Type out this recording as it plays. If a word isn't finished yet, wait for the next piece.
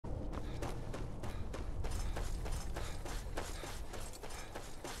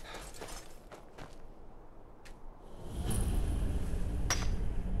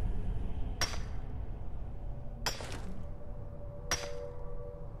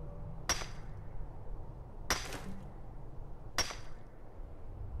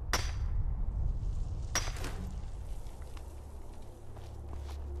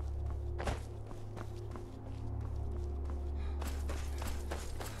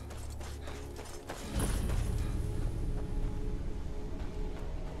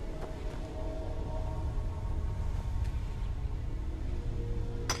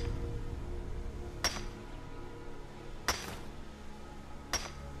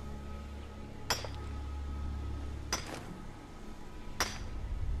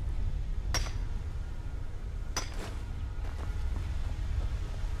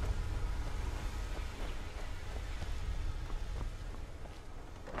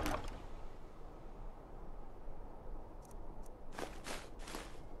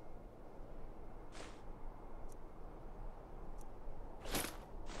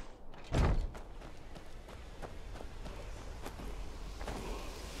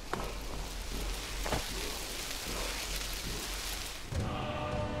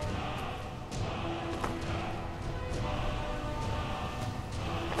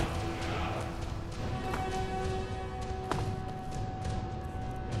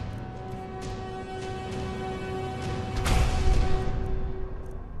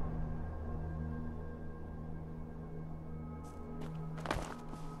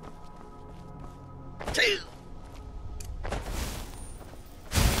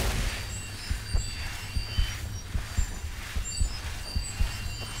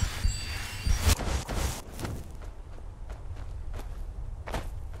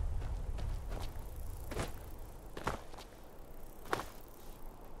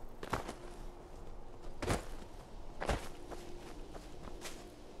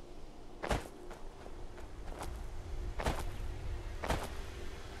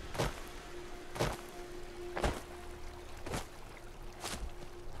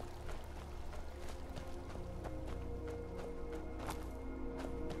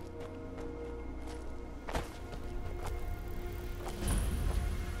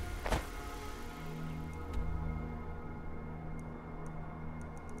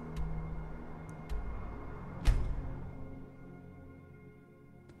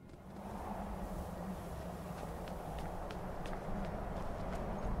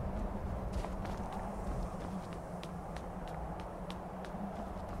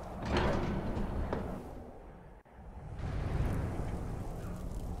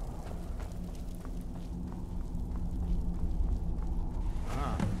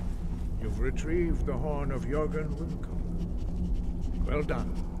Retrieved the horn of Jörgen Winckel. Well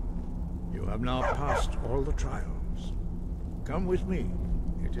done. You have now passed all the trials. Come with me.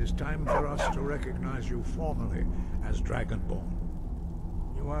 It is time for us to recognize you formally as Dragonborn.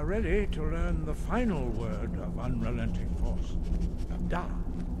 You are ready to learn the final word of unrelenting force. Da,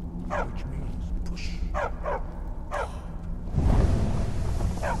 which means push.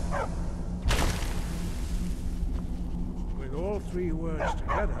 With all three words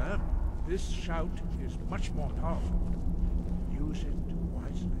together, this shout is much more powerful. Use it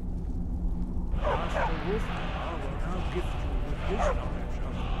wisely. Master Wolfgar will now gift you with his knowledge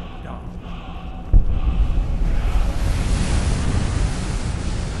of Da.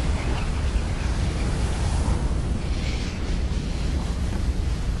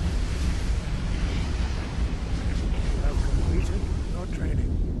 You have completed your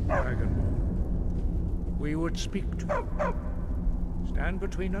training, Dragonborn. We would speak to you. Stand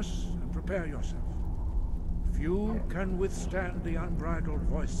between us. Prepare yourself. Few can withstand the unbridled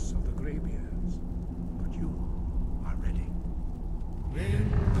voice of the Greybeards, but you are ready.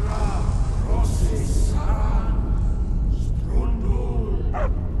 Mindra Rosisaran Strundul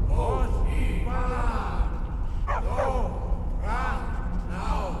Othibala Do Ran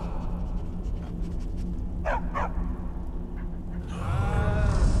Now.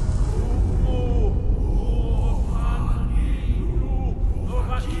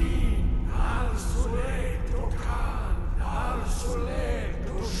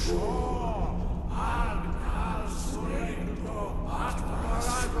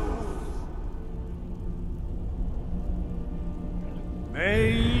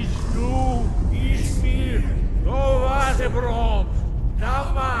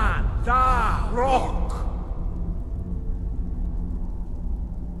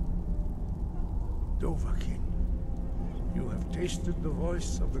 Dovahkiin, you have tasted the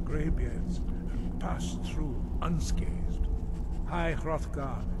voice of the Greybeards and passed through unscathed. High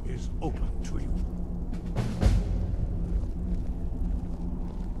Hrothgar is open to you.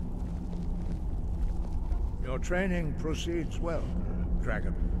 Your training proceeds well,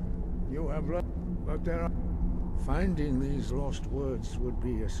 Dragon. You have learned, but there are... Finding these lost words would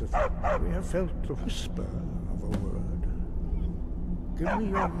be a sufficient... We have felt the whisper of a word. Give me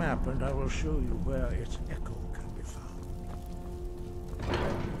your map and I will show you where its echo can be found.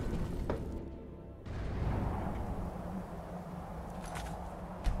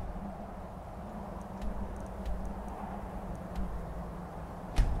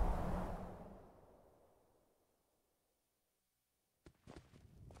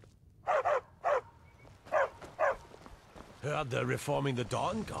 Heard they're reforming the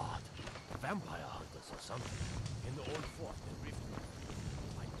Dawn Guard. Vampire hunters or something. In the old fort in Rift.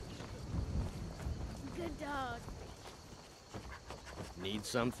 Good dog. Need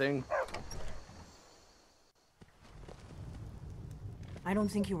something? I don't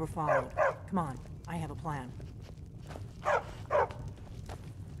think you were followed. Come on, I have a plan.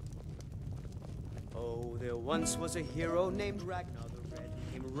 Oh, there once was a hero named Ragnar the Red.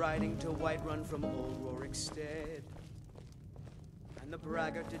 Came riding to Whiterun from old Rorikstead. And the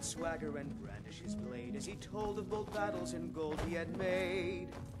braggart did swagger and brandish his blade as he told of bold battles and gold he had made.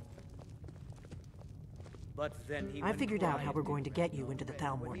 But then he I figured out how we're going to get you into the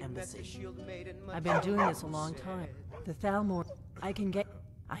Thalmor embassy. I've been doing this a long time. The Thalmor, I can get...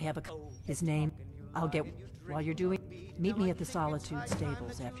 I have a... His name, I'll get... While you're doing... Meet me at the Solitude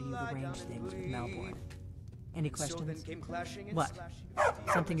stables after you've arranged things with Malborn. Any questions? What?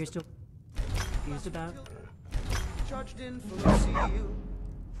 Something you're still... confused about? Charged in full of zeal.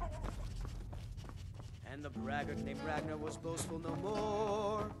 And the braggart named Ragnar was boastful no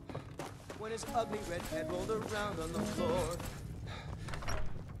more when his ugly red head rolled around on the floor.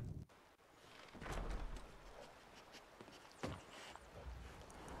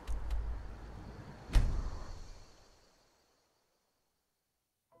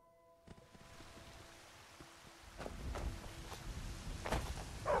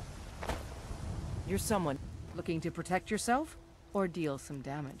 You're someone looking to protect yourself or deal some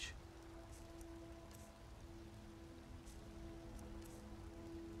damage.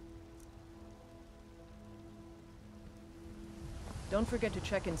 Don't forget to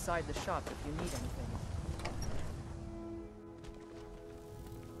check inside the shop if you need anything.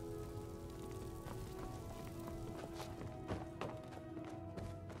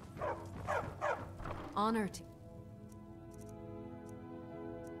 Honor to...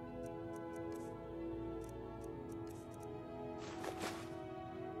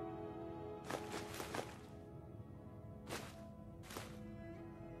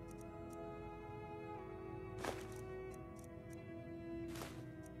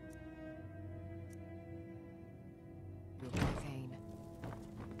 Pain.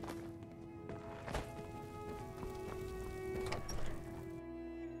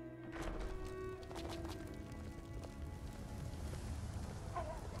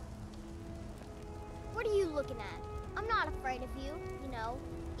 What are you looking at? I'm not afraid of you, you know,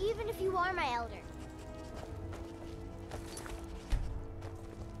 even if you are my elder.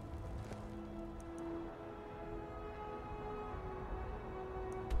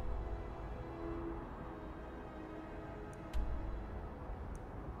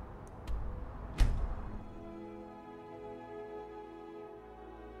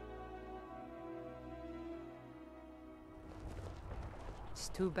 It's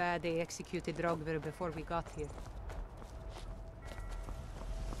too bad they executed Rogver before we got here.